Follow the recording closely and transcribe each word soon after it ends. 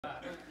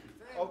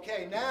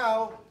Okay,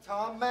 now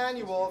Tom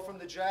Manuel from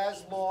the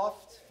Jazz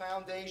Loft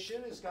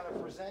Foundation is going to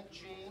present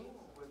Gene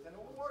with an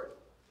award.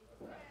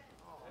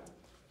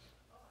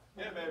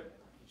 Yeah, babe.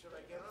 Should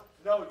I get up?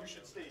 No, you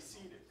should stay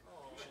seated.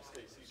 You should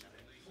stay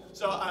seated.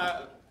 So,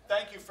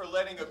 thank you for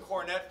letting a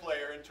cornet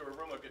player into a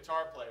room of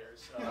guitar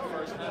players.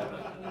 First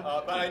of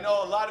all. But I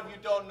know a lot of you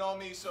don't know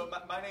me, so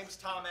my name's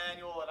Tom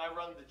Manuel, and I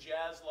run the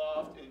Jazz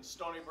Loft in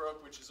Stony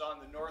Brook, which is on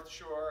the North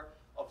Shore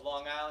of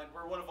Long Island.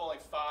 We're one of only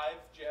 5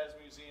 jazz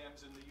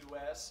museums in the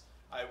U.S.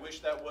 I wish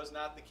that was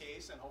not the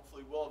case, and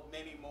hopefully we'll have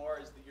many more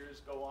as the years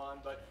go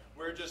on. But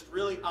we're just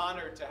really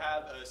honored to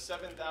have a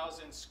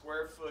 7,000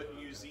 square foot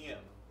museum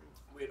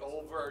with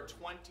over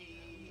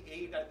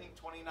 28, I think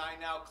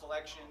 29 now,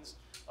 collections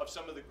of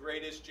some of the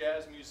greatest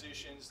jazz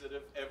musicians that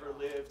have ever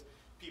lived.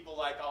 People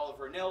like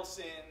Oliver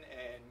Nelson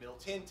and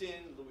Milt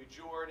Hinton, Louis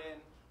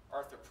Jordan,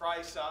 Arthur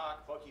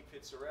Prysock, Bucky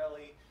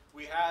Pizzarelli.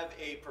 We have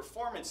a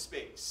performance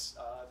space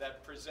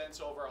that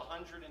presents over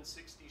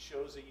 160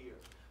 shows a year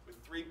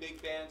with 3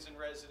 big bands in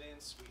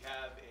residence. We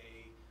have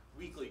a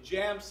weekly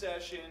jam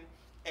session,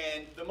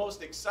 and the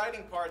most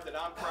exciting part that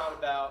I'm proud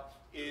about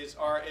is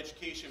our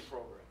education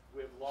program.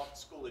 We have Loft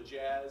School of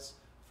Jazz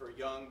for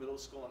young middle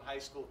school and high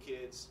school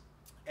kids.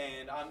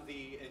 And I'm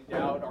the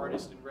endowed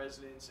artist in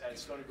residence at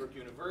Stony Brook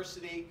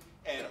University.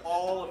 And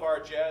all of our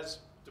jazz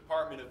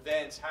department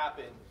events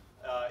happen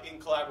in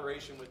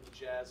collaboration with the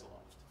Jazz Loft.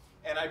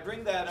 And I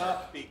bring that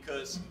up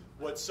because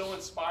what's so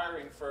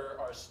inspiring for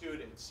our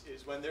students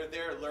is when they're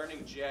there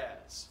learning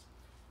jazz,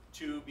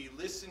 to be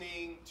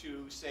listening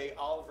to, say,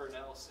 Oliver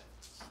Nelson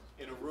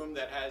in a room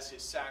that has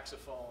his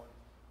saxophone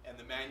and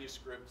the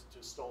manuscript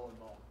to Stolen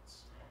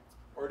Moments.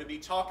 Or to be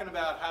talking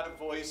about how to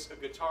voice a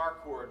guitar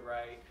chord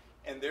right,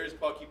 and there's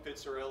Bucky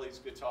Pizzarelli's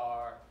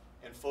guitar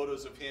and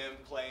photos of him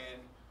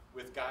playing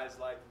with guys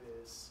like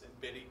this and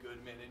Benny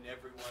Goodman and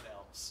everyone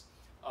else.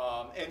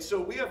 And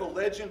so we have a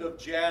Legend of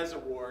Jazz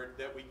Award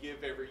that we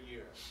give every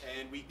year.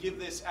 And we give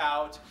this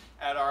out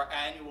at our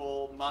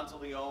annual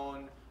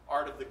Monteleone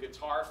Art of the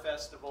Guitar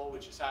Festival,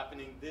 which is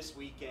happening this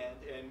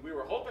weekend. And we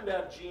were hoping to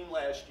have Gene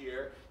last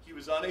year. He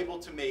was unable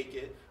to make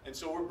it. And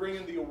so we're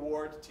bringing the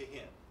award to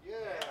him. Yeah.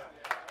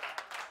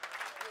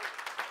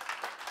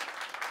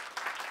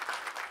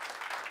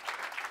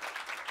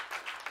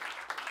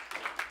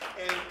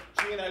 And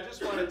Gene, I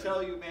just want to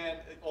tell you, man,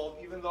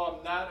 even though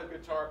I'm not a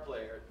guitar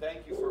player,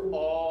 thank you for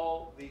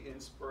all the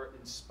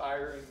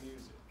inspiring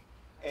music.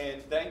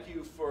 And thank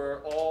you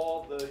for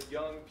all the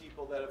young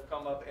people that have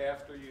come up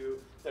after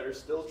you that are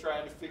still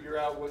trying to figure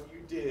out what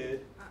you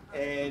did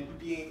and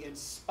being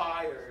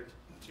inspired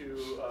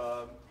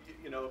to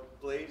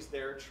blaze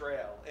their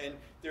trail. And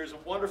there's a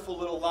wonderful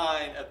little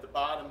line at the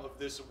bottom of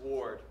this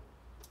award.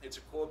 It's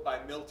a quote by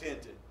Milt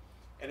Hinton.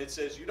 And it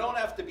says, "You don't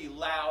have to be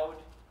loud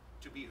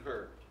to be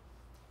heard.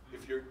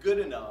 If you're good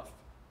enough,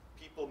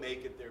 people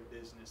make it their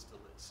business to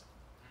listen."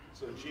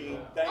 So,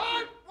 Gene, thank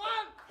you.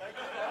 Thank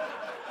you.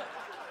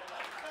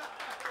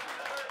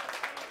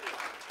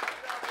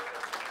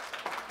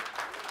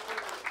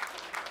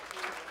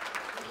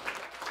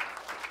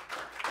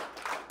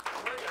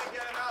 We're going to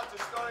get him out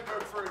to Stony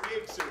Brook for a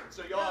gig soon,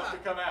 so y'all have to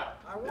come out.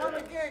 I want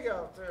a gig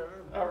out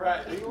there. All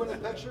right. Are you in the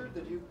picture?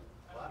 Did you?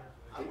 What?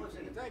 I was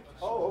in the Thank you.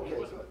 Oh, okay.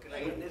 Good. Can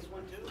I get this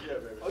one too? Yeah,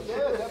 baby. Oh,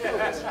 yeah,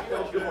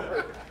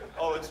 definitely.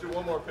 Oh, let's do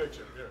one more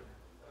picture. Here.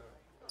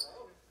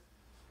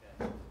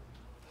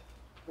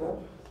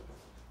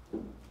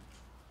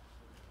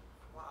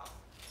 Wow.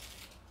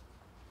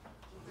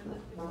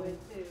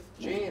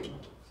 Gene,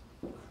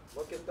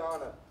 look at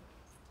Donna.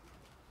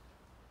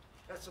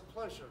 That's a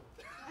pleasure.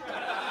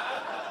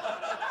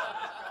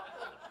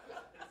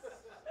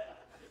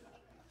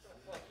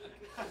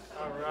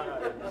 All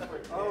right.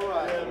 All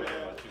right. Yeah, man.